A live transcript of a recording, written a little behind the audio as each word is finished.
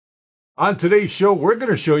On today's show, we're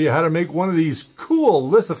going to show you how to make one of these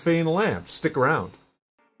cool lithophane lamps. Stick around.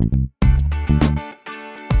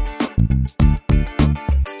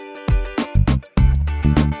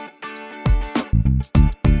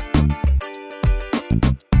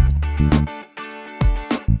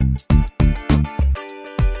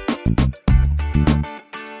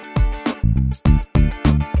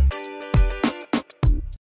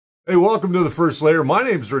 Hey, welcome to The First Layer. My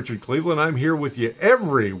name is Richard Cleveland. I'm here with you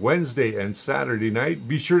every Wednesday and Saturday night.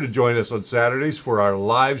 Be sure to join us on Saturdays for our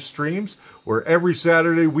live streams, where every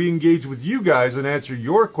Saturday we engage with you guys and answer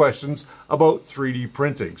your questions about 3D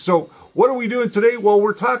printing. So what are we doing today? Well,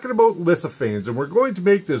 we're talking about lithophanes, and we're going to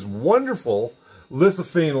make this wonderful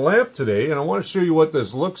lithophane lamp today, and I want to show you what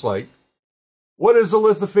this looks like. What is a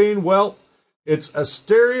lithophane? Well, it's a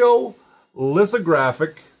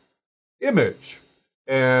stereolithographic image.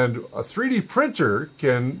 And a 3D printer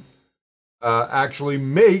can actually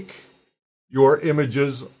make your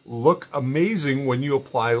images look amazing when you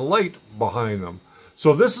apply light behind them.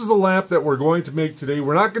 So this is the lamp that we're going to make today.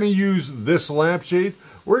 We're not going to use this lampshade.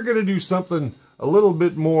 We're going to do something a little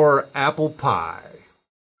bit more apple pie.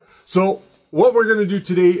 So what we're going to do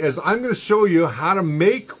today is I'm going to show you how to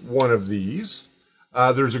make one of these.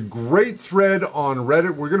 There's a great thread on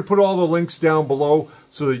Reddit. We're going to put all the links down below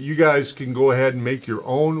so that you guys can go ahead and make your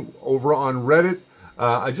own over on Reddit.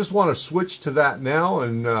 I just want to switch to that now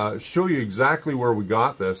and show you exactly where we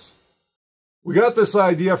got this. We got this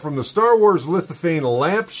idea from the Star Wars lithophane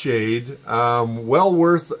lampshade, well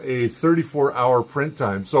worth a 34-hour print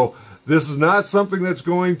time. So this is not something that's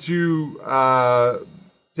going to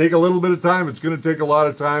take a little bit of time. It's going to take a lot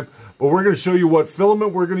of time, but we're going to show you what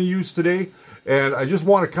filament we're going to use today. And I just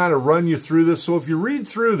want to kind of run you through this. So if you read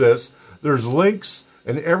through this, there's links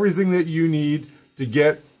and everything that you need to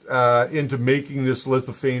get into making this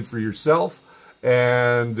lithophane for yourself.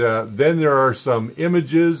 And then there are some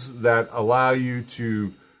images that allow you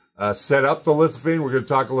to set up the lithophane. We're going to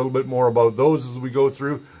talk a little bit more about those as we go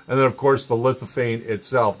through. And then, of course, the lithophane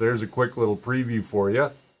itself. There's a quick little preview for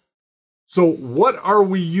you. So what are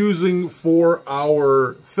we using for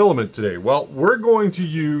our filament today? Well, we're going to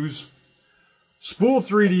use Spool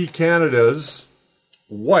 3D Canada's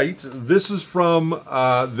white. This is from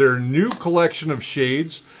their new collection of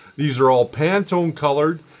shades. These are all Pantone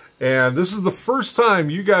colored, and this is the first time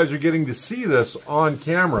you guys are getting to see this on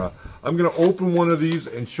camera. I'm going to open one of these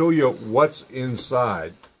and show you what's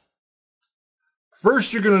inside.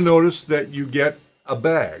 First, you're going to notice that you get a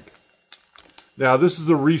bag. Now, this is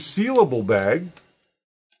a resealable bag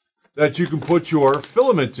that you can put your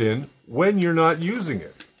filament in when you're not using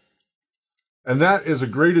it. And that is a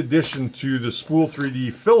great addition to the Spool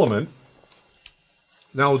 3D filament.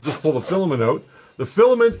 Now we'll just pull the filament out. The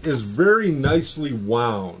filament is very nicely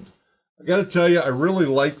wound. I got to tell you, I really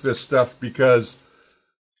like this stuff because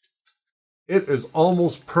it is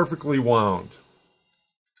almost perfectly wound.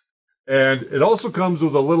 And it also comes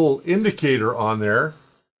with a little indicator on there.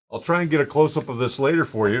 I'll try and get a close-up of this later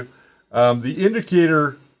for you. The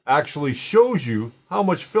indicator actually shows you how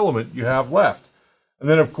much filament you have left. And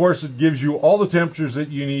then, of course, it gives you all the temperatures that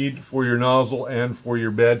you need for your nozzle and for your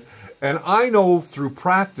bed. And I know through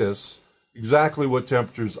practice exactly what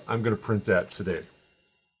temperatures I'm going to print at today.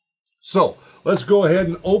 So let's go ahead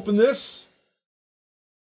and open this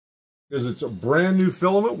because it's a brand new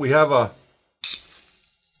filament. We have a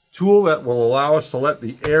tool that will allow us to let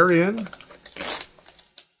the air in.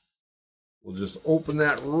 We'll just open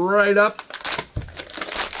that right up.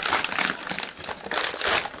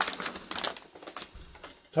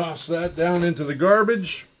 Toss that down into the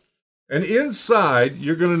garbage. And inside,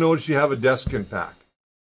 you're going to notice you have a desiccant pack.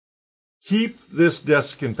 Keep this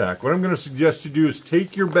desiccant pack. What I'm going to suggest you do is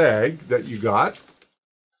take your bag that you got,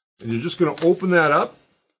 and you're just going to open that up.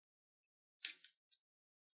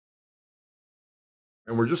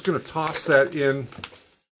 And we're just going to toss that in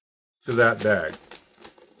to that bag.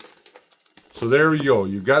 So there we go.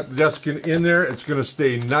 You've got the desiccant in there. It's going to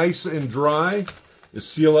stay nice and dry. You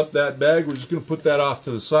seal up that bag. We're just going to put that off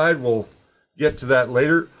to the side. We'll get to that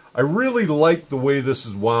later. I really like the way this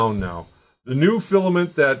is wound now. The new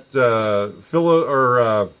filament that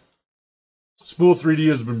Spool 3D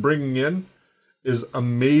has been bringing in is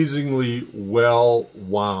amazingly well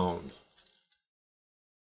wound.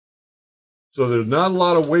 So there's not a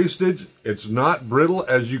lot of wastage. It's not brittle,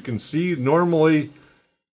 as you can see. Normally,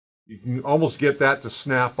 you can almost get that to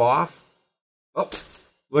snap off. Oh,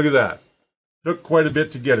 look at that. Took quite a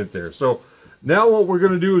bit to get it there. So now what we're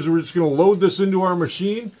going to do is we're just going to load this into our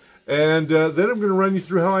machine, and then I'm going to run you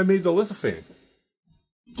through how I made the lithophane.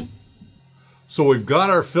 So we've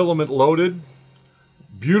got our filament loaded.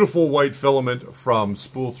 beautiful white filament from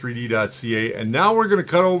spool3d.ca. And now we're going to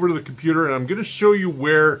cut over to the computer, and I'm going to show you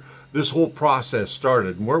where this whole process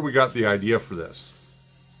started and where we got the idea for this.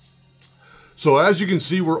 So as you can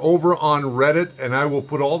see, we're over on Reddit, and I will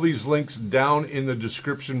put all these links down in the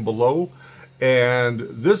description below. And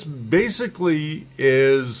this basically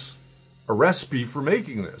is a recipe for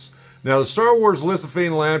making this. Now, the Star Wars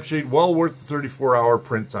Lithophane lampshade, well worth the 34-hour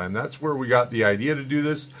print time. That's where we got the idea to do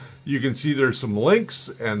this. You can see there's some links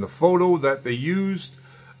and the photo that they used,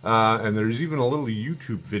 and there's even a little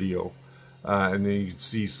YouTube video. And then you can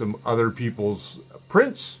see some other people's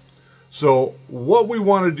prints. So what we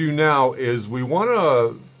want to do now is we want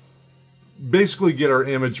to basically get our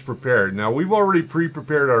image prepared. Now, we've already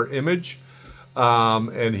pre-prepared our image,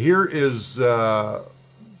 and here is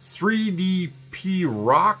 3DP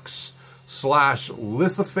Rocks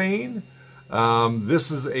 /Lithophane.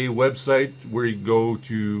 This is a website where you go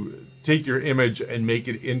to take your image and make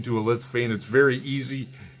it into a lithophane. It's very easy.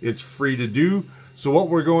 It's free to do. So what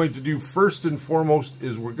we're going to do first and foremost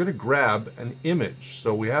is we're going to grab an image.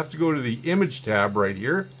 So we have to go to the image tab right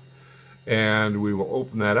here, and we will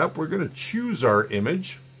open that up. We're going to choose our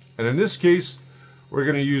image, and in this case we're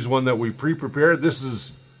going to use one that we pre-prepared. This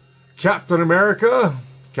is Captain America.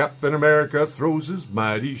 Captain America throws his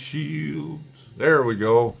mighty shield. There we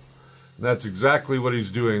go. And that's exactly what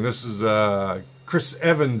he's doing. This is Chris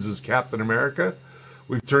Evans as Captain America.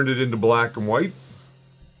 We've turned it into black and white.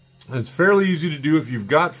 And it's fairly easy to do if you've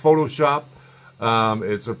got Photoshop.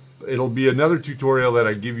 It'll be another tutorial that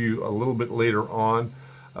I give you a little bit later on.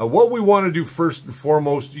 What we want to do first and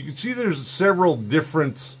foremost, you can see there's several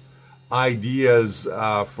different ideas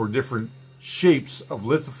for different shapes of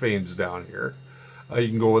lithophanes down here. You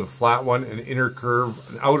can go with a flat one, an inner curve,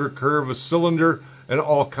 an outer curve, a cylinder, and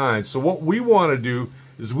all kinds. So what we want to do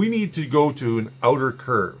is we need to go to an outer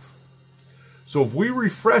curve. So if we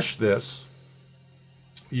refresh this,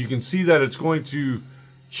 you can see that it's going to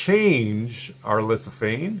change our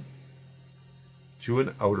lithophane to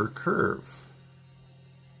an outer curve.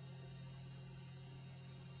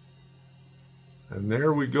 And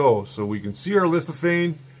there we go. So we can see our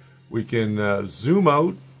lithophane. We can zoom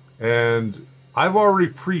out, and I've already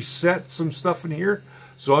preset some stuff in here.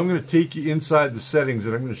 So I'm going to take you inside the settings,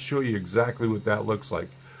 and I'm going to show you exactly what that looks like.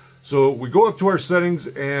 So we go up to our settings,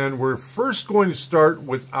 and we're first going to start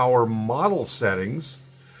with our model settings.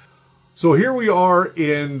 So here we are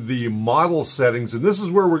in the model settings, and this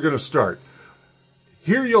is where we're going to start.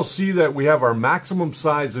 Here you'll see that we have our maximum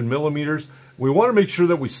size in millimeters. We want to make sure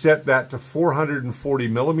that we set that to 440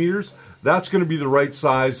 millimeters. That's going to be the right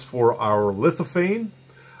size for our lithophane.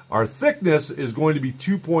 Our thickness is going to be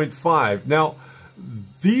 2.5. Now,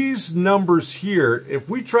 these numbers here, if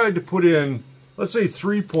we tried to put in, let's say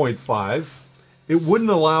 3.5, it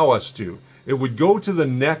wouldn't allow us to. It would go to the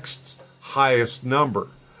next highest number.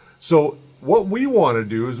 So what we want to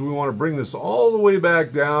do is we want to bring this all the way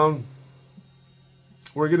back down.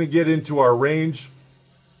 We're going to get into our range.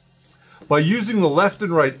 By using the left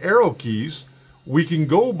and right arrow keys, we can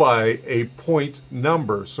go by a point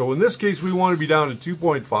number. So in this case, we want to be down to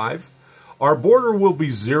 2.5. Our border will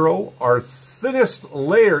be 0. Our thinnest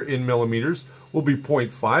layer in millimeters will be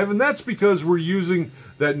 0.5. And that's because we're using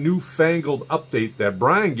that newfangled update that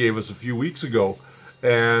Brian gave us a few weeks ago,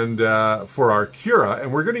 and for our Cura,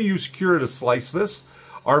 and we're going to use Cura to slice this.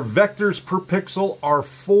 Our vectors per pixel are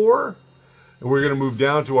 4, and we're going to move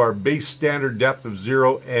down to our base standard depth of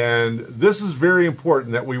 0, and this is very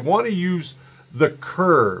important that we want to use the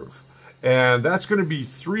curve, and that's going to be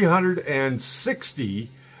 360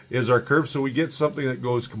 is our curve, so we get something that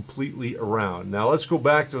goes completely around. Now let's go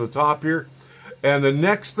back to the top here, and the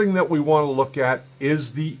next thing that we want to look at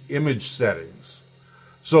is the image settings.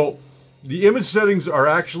 So the image settings are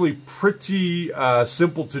actually pretty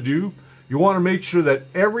simple to do. You want to make sure that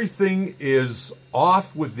everything is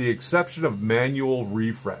off with the exception of manual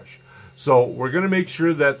refresh. So we're going to make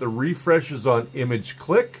sure that the refresh is on image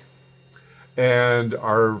click, and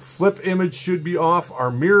our flip image should be off,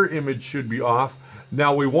 our mirror image should be off.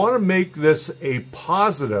 Now we want to make this a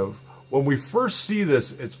positive. When we first see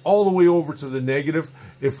this, it's all the way over to the negative.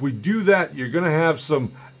 If we do that, you're going to have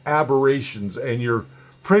some aberrations, and your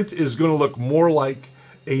print is going to look more like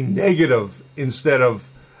a negative instead of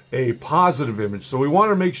a positive image. So we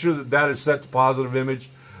want to make sure that that is set to positive image.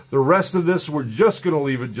 The rest of this, we're just going to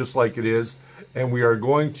leave it just like it is, and we are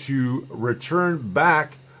going to return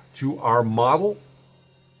back to our model,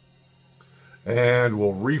 and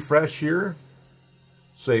we'll refresh here,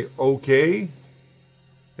 say OK.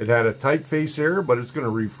 It had a typeface error, but it's going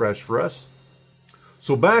to refresh for us.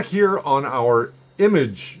 So back here on our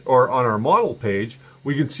image, or on our model page,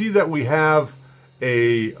 we can see that we have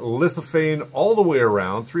a lithophane all the way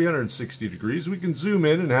around, 360 degrees. We can zoom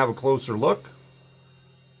in and have a closer look.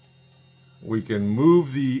 We can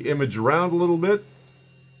move the image around a little bit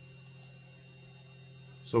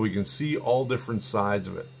so we can see all different sides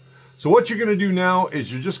of it. So what you're going to do now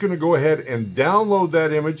is you're just going to go ahead and download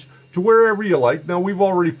that image to wherever you like. Now, we've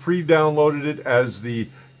already pre-downloaded it as the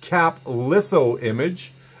cap litho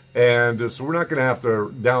image, and so we're not going to have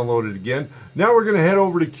to download it again. Now we're going to head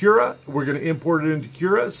over to Cura. We're going to import it into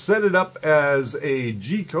Cura, set it up as a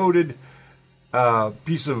G-coded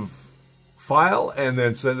piece of file, and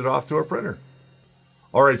then send it off to our printer.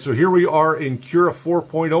 All right, so here we are in Cura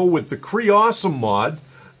 4.0 with the Creawesome mod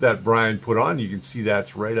that Brian put on. You can see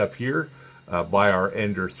that's right up here by our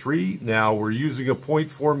Ender 3. Now we're using a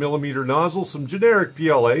 0.4 millimeter nozzle, some generic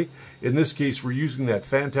PLA. In this case, we're using that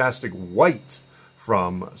fantastic white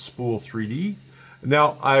from Spool 3D.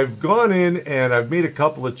 Now I've gone in and I've made a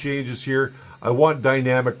couple of changes here. I want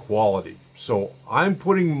dynamic quality. So I'm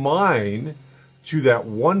putting mine to that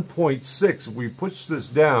 1.6. If we push this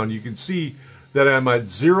down, you can see that I'm at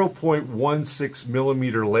 0.16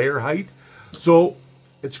 millimeter layer height. So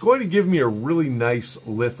it's going to give me a really nice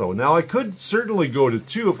litho. Now I could certainly go to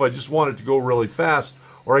 2 if I just wanted to go really fast,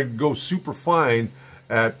 or I could go super fine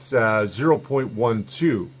at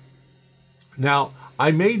 0.12. Now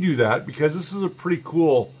I may do that because this is a pretty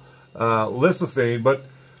cool lithophane, but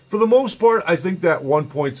for the most part I think that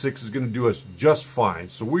 1.6 is going to do us just fine.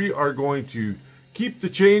 So we are going to keep the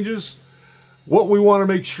changes. What we want to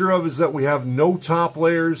make sure of is that we have no top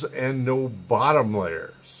layers and no bottom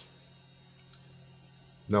layers.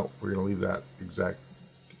 No, we're going to leave that exact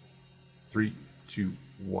 3, 2,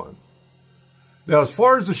 1. Now, as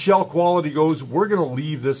far as the shell quality goes, we're going to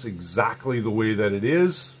leave this exactly the way that it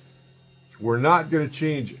is. We're not going to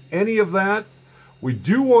change any of that. We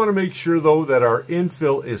do want to make sure, though, that our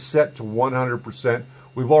infill is set to 100%.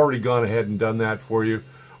 We've already gone ahead and done that for you.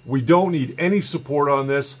 We don't need any support on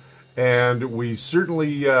this, and we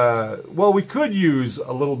certainly, well, we could use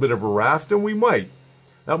a little bit of a raft, and we might.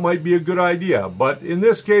 That might be a good idea, but in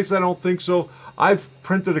this case, I don't think so. I've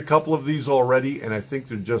printed a couple of these already, and I think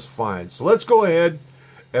they're just fine. So let's go ahead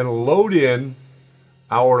and load in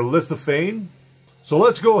our lithophane. So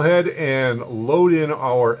let's go ahead and load in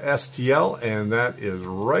our STL, and that is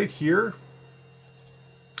right here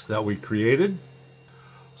that we created.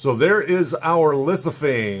 So there is our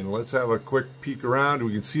lithophane. Let's have a quick peek around.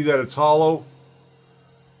 We can see that it's hollow.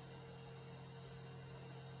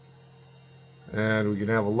 And we can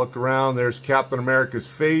have a look around. There's Captain America's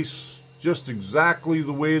face, just exactly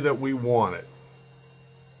the way that we want it.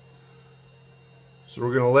 So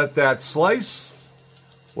we're going to let that slice.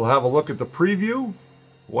 We'll have a look at the preview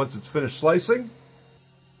once it's finished slicing.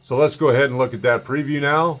 So let's go ahead and look at that preview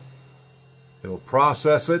now. It'll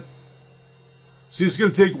process it. See, it's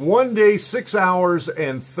going to take 1 day, 6 hours,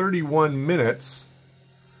 and 31 minutes.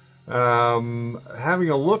 Having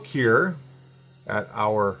a look here at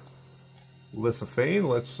our lithophane.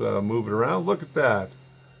 Let's move it around. Look at that.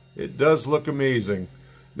 It does look amazing.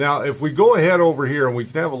 Now, if we go ahead over here and we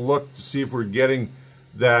can have a look to see if we're getting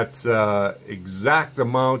that exact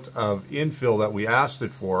amount of infill that we asked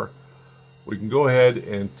it for, we can go ahead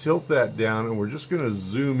and tilt that down, and we're just going to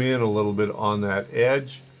zoom in a little bit on that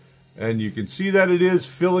edge, and you can see that it is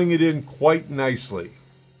filling it in quite nicely.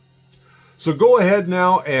 So go ahead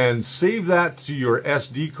now and save that to your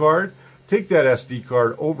SD card. Take that SD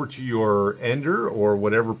card over to your Ender or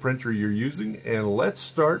whatever printer you're using, and let's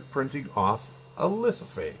start printing off a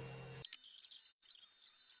lithophane.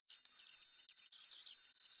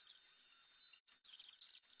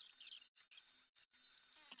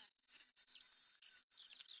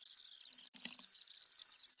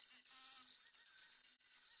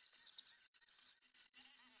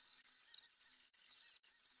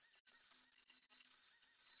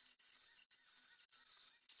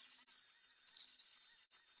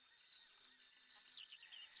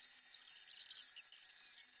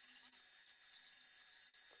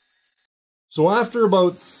 So after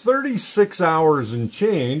about 36 hours and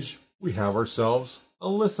change, we have ourselves a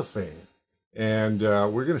lithophane. And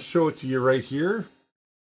we're going to show it to you right here.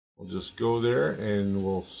 We'll just go there and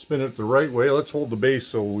we'll spin it the right way. Let's hold the base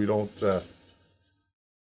so we don't...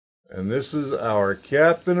 And this is our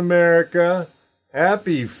Captain America.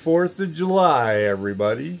 Happy 4th of July,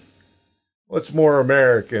 everybody. What's more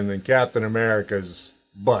American than Captain America's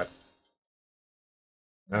butt?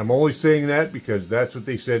 I'm only saying that because that's what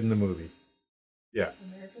they said in the movie. Yeah.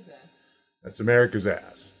 America's ass. That's America's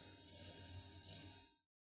ass.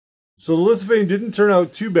 So the lithophane didn't turn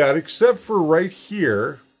out too bad, except for right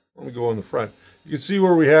here. Let me go on the front. You can see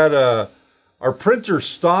where we had a our printer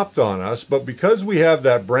stopped on us, but because we have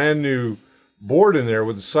that brand new board in there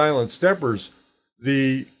with the silent steppers,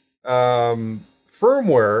 the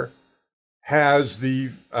firmware has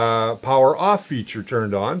the power off feature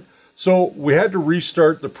turned on. So we had to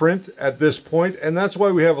restart the print at this point, and that's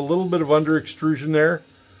why we have a little bit of under extrusion there,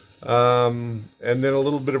 and then a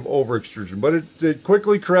little bit of over extrusion. But it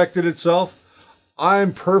quickly corrected itself.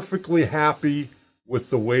 I'm perfectly happy with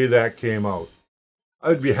the way that came out.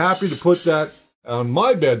 I'd be happy to put that on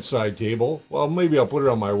my bedside table. Well, maybe I'll put it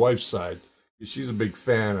on my wife's side, because she's a big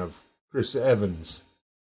fan of Chris Evans.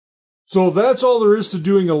 So that's all there is to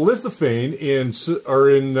doing a lithophane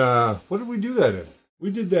what did we do that in? We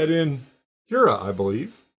did that in Cura, I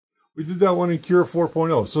believe. We did that one in Cura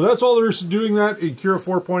 4.0. So that's all there is to doing that in Cura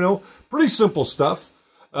 4.0. Pretty simple stuff.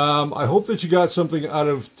 I hope that you got something out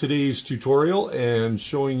of today's tutorial and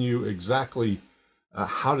showing you exactly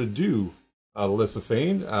how to do a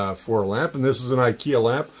lithophane for a lamp. And this is an Ikea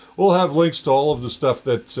lamp. We'll have links to all of the stuff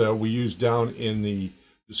that we use down in the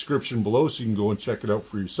description below, so you can go and check it out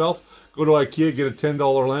for yourself. Go to Ikea, get a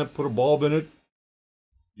 $10 lamp, put a bulb in it.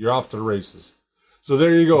 You're off to the races. So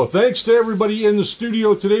there you go. Thanks to everybody in the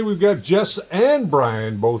studio today. We've got Jess and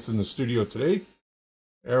Brian both in the studio today.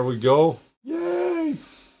 There we go. Yay!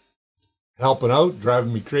 Helping out,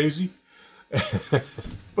 driving me crazy.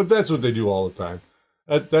 But that's what they do all the time.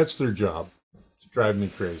 That's their job, to drive me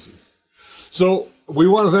crazy. So we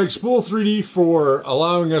want to thank Spool 3D for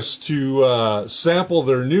allowing us to sample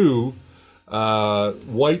their new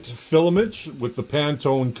white filament with the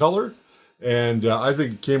Pantone color. And I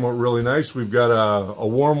think it came out really nice. We've got a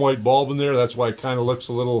warm white bulb in there. That's why it kind of looks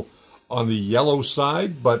a little on the yellow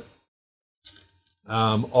side. But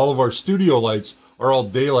all of our studio lights are all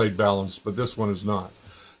daylight balanced, but this one is not.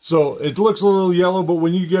 So it looks a little yellow, but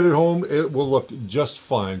when you get it home, it will look just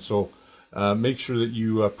fine. So make sure that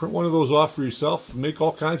you print one of those off for yourself. Make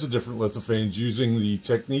all kinds of different lithophanes using the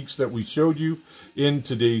techniques that we showed you in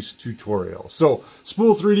today's tutorial. So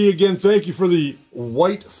Spool 3D, again, thank you for the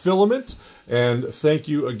white filament, and thank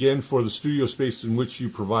you again for the studio space in which you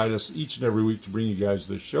provide us each and every week to bring you guys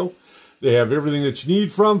this show. They have everything that you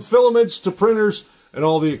need, from filaments to printers and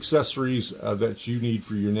all the accessories that you need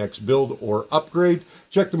for your next build or upgrade.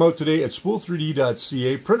 Check them out today at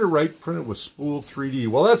spool3d.ca. Print it right, print it with Spool 3D.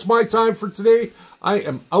 Well, that's my time for today. I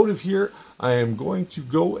am out of here. I am going to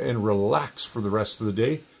go and relax for the rest of the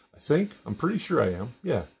day. I think. I'm pretty sure I am.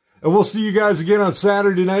 Yeah. And we'll see you guys again on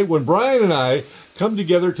Saturday night when Brian and I come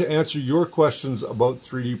together to answer your questions about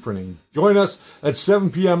 3D printing. Join us at 7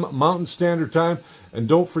 p.m. Mountain Standard Time. And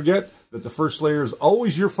don't forget that the first layer is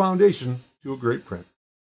always your foundation to a great print.